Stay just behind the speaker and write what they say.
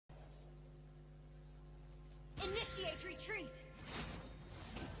Initiate retreat.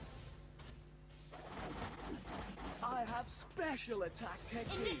 I have special attack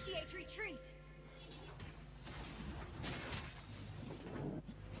techniques. Initiate retreat.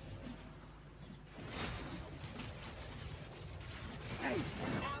 Hey,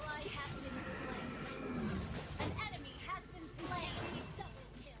 An ally has been slain. An enemy has been slain. Double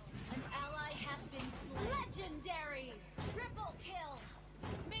kill. An ally has been slain. Legendary. Triple kill.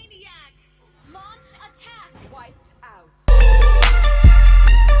 Maniac. Launch attack. Wiped out.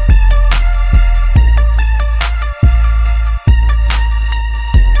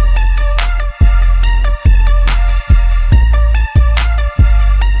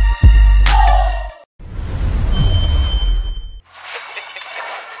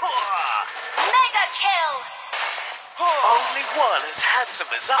 Mega kill. Only one as handsome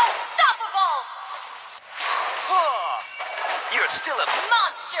as I. Unstoppable. You're still a...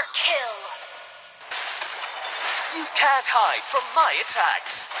 Monster kill. You can't hide from my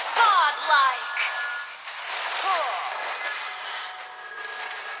attacks. Godlike.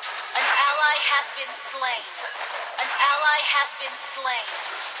 An ally has been slain. An ally has been slain.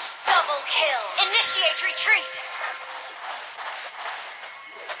 Double kill. Initiate retreat.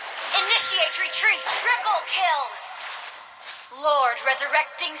 Initiate retreat. Triple kill. Lord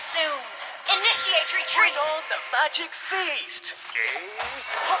resurrecting soon. Initiate retreat. Bring on the magic feast.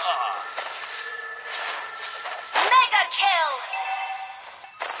 Mega kill.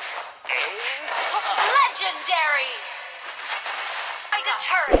 Legendary. I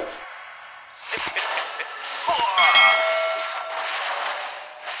deterrent.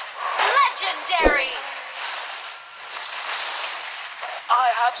 Legendary. I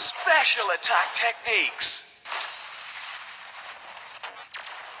have special attack techniques.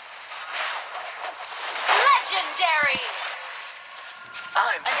 Legendary.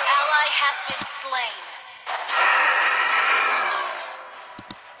 I'm... An ally has been slain.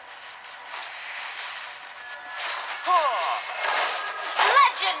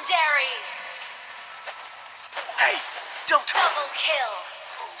 Legendary. Hey, don't... Double kill.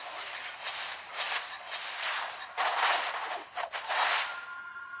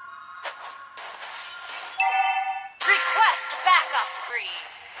 Request backup. Breathe.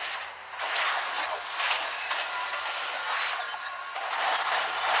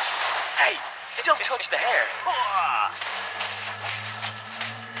 Hey, don't touch the hair.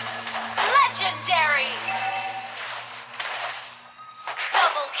 Legendary.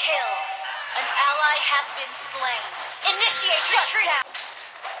 Double kill. An ally has been slain. Initiate retreat.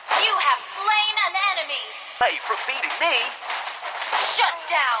 You have slain an enemy. Hey, from beating me. Shut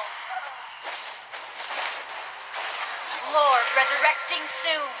down. Lord resurrecting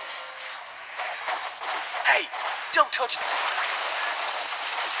soon. Hey, don't touch the...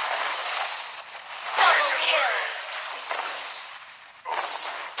 Double kill.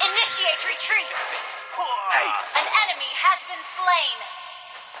 Initiate retreat. Hey, An enemy has been slain.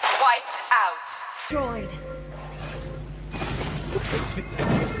 Wiped out. Droid.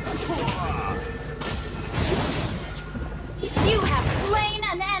 You have slain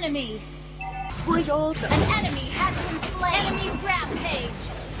an enemy. bring on the... An enemy has been slain. Enemy rampage.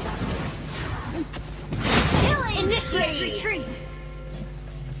 Killing. Initiate retreat.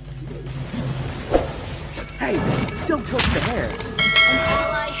 Hey, don't touch the hair. An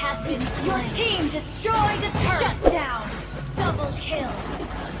ally has been slain. Your team destroyed a turret. Shut down. Double kill.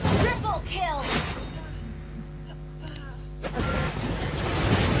 Triple kill.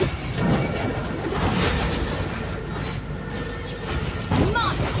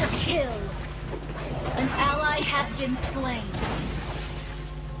 Monster kill. An ally has been slain.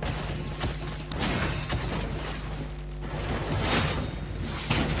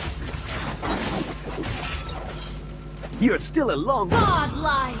 You're still a long...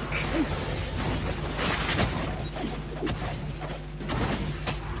 Godlike.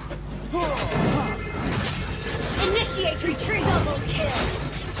 Initiate retreat. Double kill.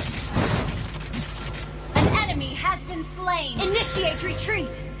 An enemy has been slain. Initiate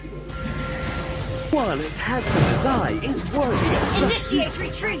retreat. One as handsome as I is worthy of such Initiate deep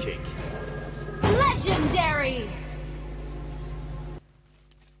retreat. magic. Legendary.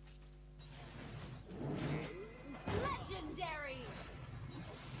 Legendary.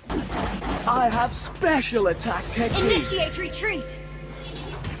 I have special attack techniques. Initiate retreat.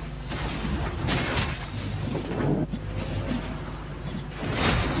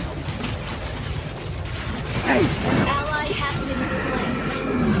 Hey, An ally has been slain.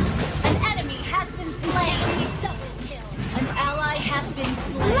 An enemy has been slain. Double kill. An ally has been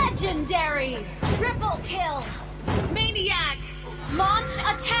slain. Legendary. Triple kill. Maniac. Launch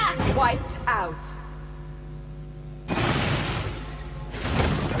attack. Wiped out.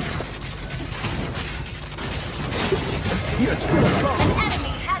 You're still alone. An enemy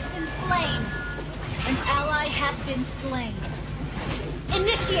has been slain. An ally has been slain.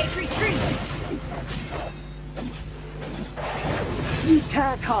 Initiate retreat. You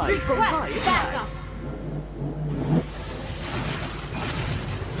can't hide from my Request attack. backup.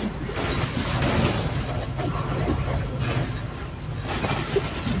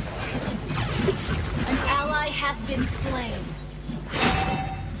 An ally has been slain.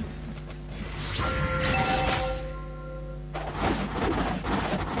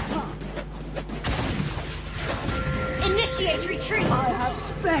 Initiate retreat. I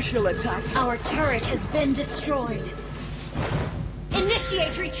have special attack. Our turret has been destroyed.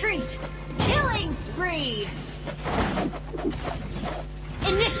 Initiate retreat. Killing spree.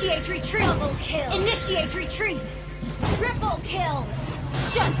 Initiate retreat. Double kill. Initiate retreat. Triple kill.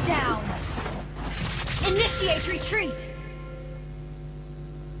 Shut down. Initiate retreat.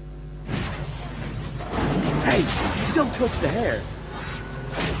 Hey, don't touch the hair.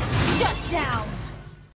 Shut down.